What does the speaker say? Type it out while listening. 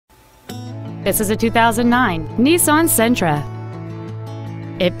This is a 2009 Nissan Sentra.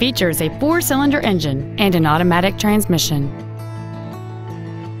 It features a 4-cylinder engine and an automatic transmission.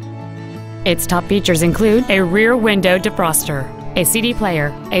 Its top features include a rear window defroster, a CD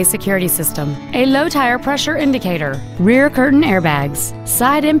player, a security system, a low tire pressure indicator, rear curtain airbags,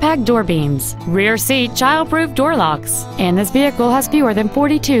 side impact door beams, rear seat child-proof door locks, and this vehicle has fewer than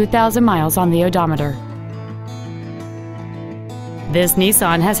 42,000 miles on the odometer. This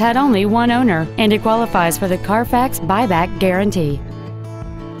Nissan has had only one owner, and it qualifies for the Carfax buyback guarantee.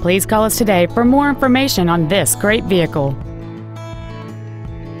 Please call us today for more information on this great vehicle.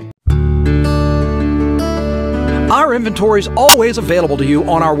 Our inventory is always available to you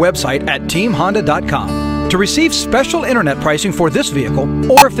on our website at teamhonda.com. To receive special internet pricing for this vehicle,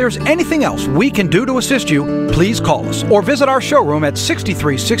 or if there's anything else we can do to assist you, please call us or visit our showroom at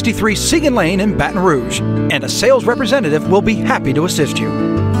 6363 Siegen Lane in Baton Rouge, and a sales representative will be happy to assist you.